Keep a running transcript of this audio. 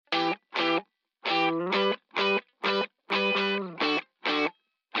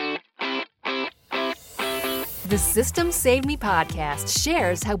The System Saved Me podcast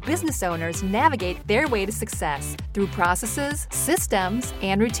shares how business owners navigate their way to success through processes, systems,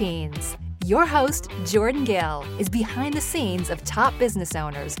 and routines. Your host, Jordan Gill, is behind the scenes of top business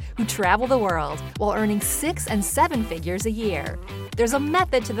owners who travel the world while earning 6 and 7 figures a year. There's a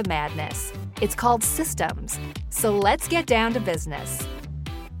method to the madness. It's called systems. So let's get down to business.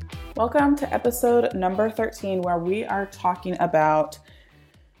 Welcome to episode number 13, where we are talking about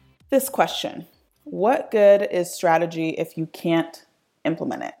this question. What good is strategy if you can't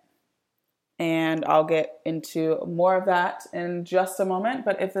implement it? And I'll get into more of that in just a moment.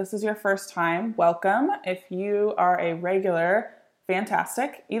 But if this is your first time, welcome. If you are a regular,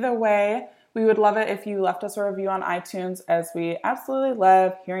 fantastic. Either way, we would love it if you left us a review on iTunes, as we absolutely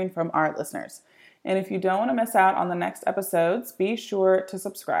love hearing from our listeners. And if you don't want to miss out on the next episodes, be sure to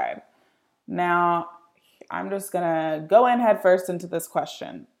subscribe. Now, I'm just going to go in head first into this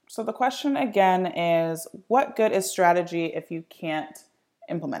question. So the question again is, what good is strategy if you can't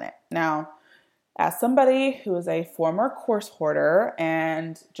implement it? Now, as somebody who is a former course hoarder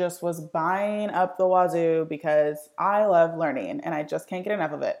and just was buying up the wazoo because I love learning and I just can't get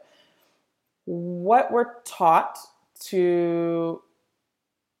enough of it, what we're taught to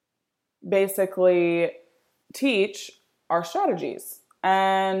basically teach are strategies.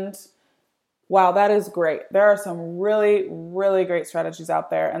 And wow, that is great. There are some really, really great strategies out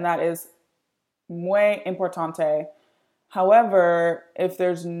there, and that is muy importante. However, if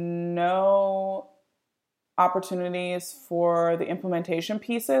there's no opportunities for the implementation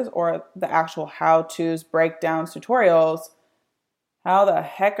pieces or the actual how-tos, breakdowns, tutorials, how the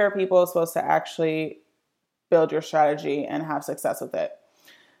heck are people supposed to actually build your strategy and have success with it?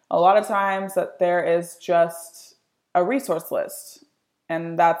 A lot of times that there is just a resource list.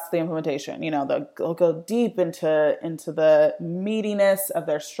 And that's the implementation. You know, they'll go deep into the meatiness of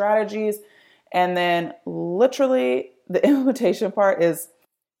their strategies. And then literally the implementation part is,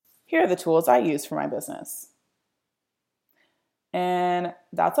 here are the tools I use for my business. And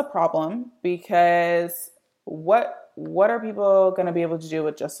that's a problem, because what are people going to be able to do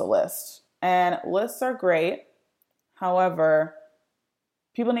with just a list? And lists are great. However,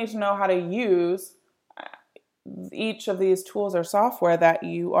 people need to know how to use each of these tools or software that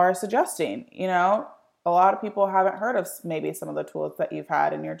you are suggesting. You know, a lot of people haven't heard of maybe some of the tools that you've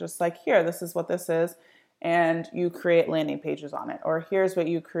had, and you're just like, here, this is what this is. And you create landing pages on it, or here's what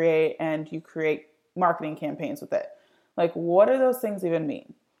you create, and you create marketing campaigns with it. Like, what do those things even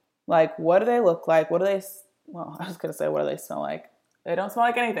mean? Like, what do they look like? What do they, well, I was going to say, what do they smell like? They don't smell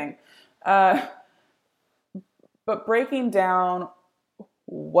like anything. But breaking down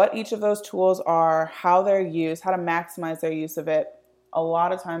what each of those tools are, how they're used, how to maximize their use of it, a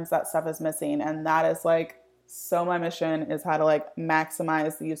lot of times that stuff is missing. And that is so my mission is how to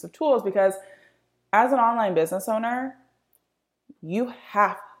maximize the use of tools, because as an online business owner, you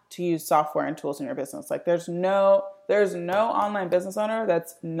have to use software and tools in your business. There's no online business owner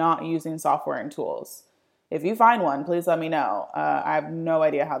that's not using software and tools. If you find one, please let me know. I have no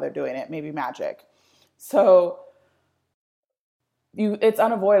idea how they're doing it. Maybe magic. So it's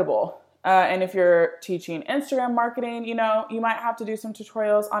unavoidable. And if you're teaching Instagram marketing, you might have to do some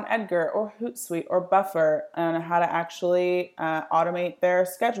tutorials on Edgar or Hootsuite or Buffer on how to actually automate their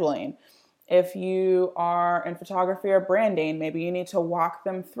scheduling. If you are in photography or branding, maybe you need to walk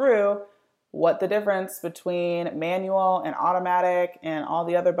them through what the difference between manual and automatic and all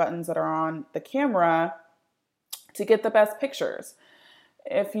the other buttons that are on the camera to get the best pictures.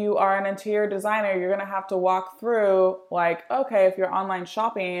 If you are an interior designer, you're going to have to walk through okay, if you're online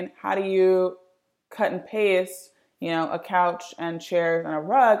shopping, how do you cut and paste, a couch and chairs and a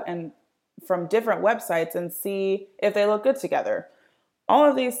rug and from different websites and see if they look good together. All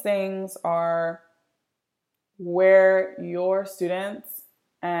of these things are where your students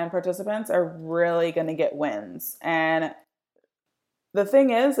and participants are really going to get wins. And the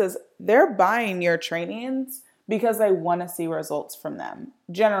thing is they're buying your trainings because they want to see results from them,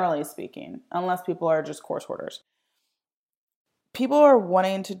 generally speaking, unless people are just course hoarders. People are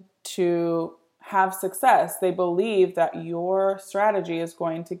wanting to have success. They believe that your strategy is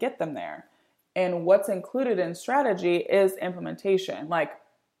going to get them there. And what's included in strategy is implementation.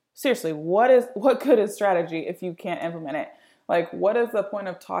 Seriously, what good is strategy if you can't implement it? What is the point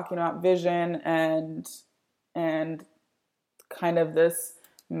of talking about vision and kind of this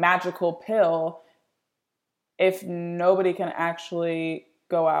magical pill if nobody can actually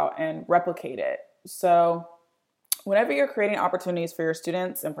go out and replicate it? So whenever you're creating opportunities for your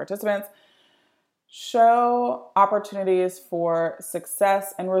students and participants, show opportunities for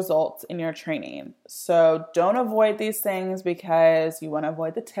success and results in your training. So don't avoid these things because you want to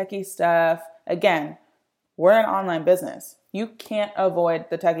avoid the techie stuff. Again, We're an online business. You can't avoid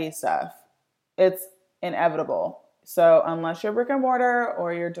the techie stuff. It's inevitable. So unless you're brick and mortar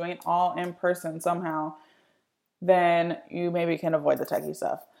or you're doing it all in person somehow, then you maybe can avoid the techie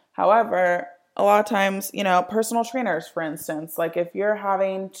stuff. However, a lot of times, personal trainers, for instance, like if you're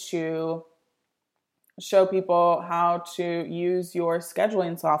having to show people how to use your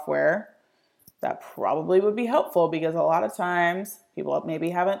scheduling software, that probably would be helpful because a lot of times people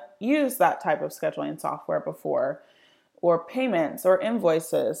maybe haven't used that type of scheduling software before, or payments or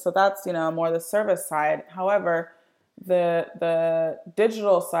invoices. So that's, more the service side. However, the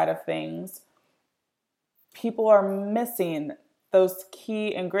digital side of things, people are missing those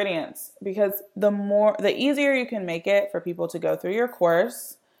key ingredients because the easier you can make it for people to go through your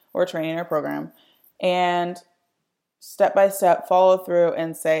course or training or program and step by step follow through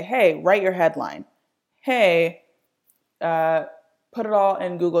and say, hey, write your headline. Hey, put it all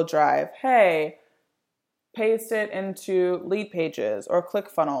in Google Drive. Hey, paste it into lead pages or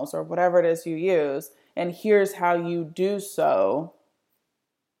ClickFunnels or whatever it is you use. And here's how you do so.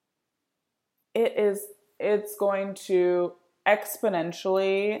 It's going to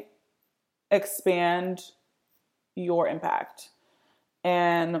exponentially expand your impact.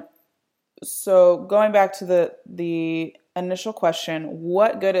 And so going back to the initial question,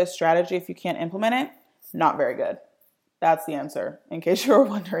 what good is strategy if you can't implement it? Not very good. That's the answer, in case you were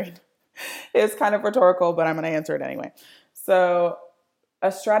wondering. It's kind of rhetorical, but I'm going to answer it anyway. So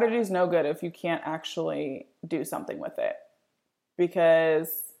a strategy is no good if you can't actually do something with it, because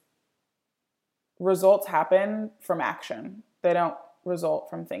results happen from action. They don't result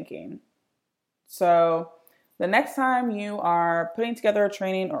from thinking. So the next time you are putting together a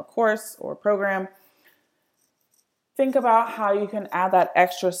training or course or program, think about how you can add that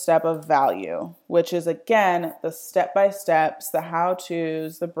extra step of value, which is, again, the step-by-steps, the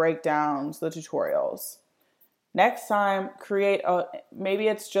how-tos, the breakdowns, the tutorials. Next time, maybe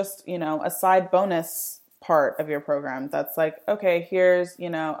it's just, a side bonus part of your program that's like, okay, here's,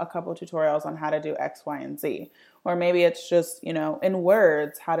 a couple tutorials on how to do X, Y, and Z. Or maybe it's just, in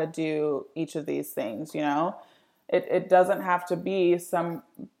words, how to do each of these things, It doesn't have to be some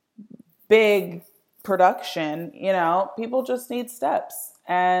big production, people just need steps.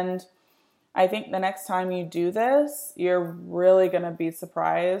 And I think the next time you do this, you're really going to be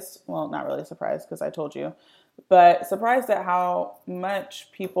surprised. Well, not really surprised because I told you, but surprised at how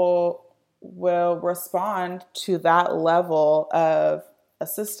much people will respond to that level of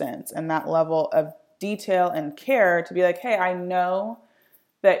assistance and that level of detail and care to be like, hey, I know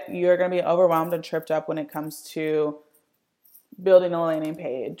that you're going to be overwhelmed and tripped up when it comes to building a landing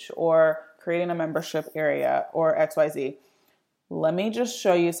page or creating a membership area or XYZ. Let me just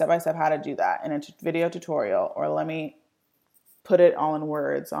show you step by step how to do that in a video tutorial, or let me put it all in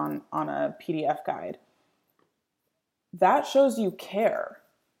words on a PDF guide. That shows you care.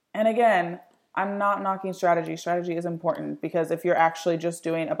 And again, I'm not knocking strategy. Strategy is important because if you're actually just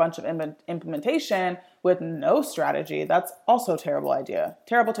doing a bunch of implementation with no strategy, that's also a terrible idea.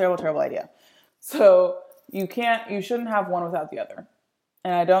 Terrible, terrible, terrible idea. So you shouldn't have one without the other.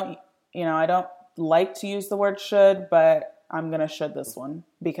 And I don't like to use the word should, but I'm going to should this one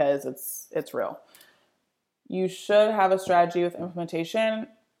because it's real. You should have a strategy with implementation,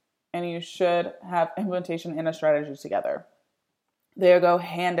 and you should have implementation and a strategy together. They go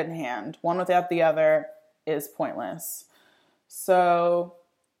hand in hand. One without the other is pointless. So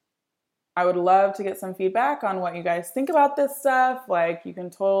I would love to get some feedback on what you guys think about this stuff. Like, you can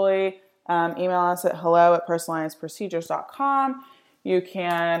totally email us at hello@personalizedprocedures.com. You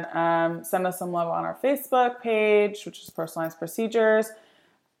can send us some love on our Facebook page, which is Personalized Procedures.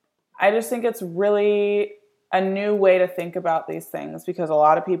 I just think it's really a new way to think about these things because a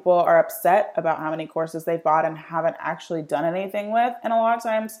lot of people are upset about how many courses they've bought and haven't actually done anything with. And a lot of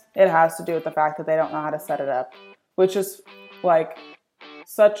times it has to do with the fact that they don't know how to set it up, which is like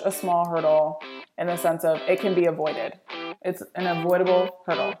such a small hurdle in the sense of it can be avoided. It's an avoidable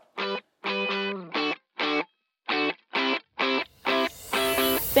hurdle.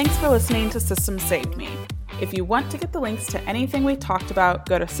 Thanks for listening to Systems Saved Me. If you want to get the links to anything we talked about,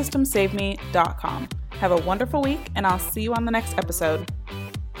 go to systemsaveme.com. Have a wonderful week, and I'll see you on the next episode.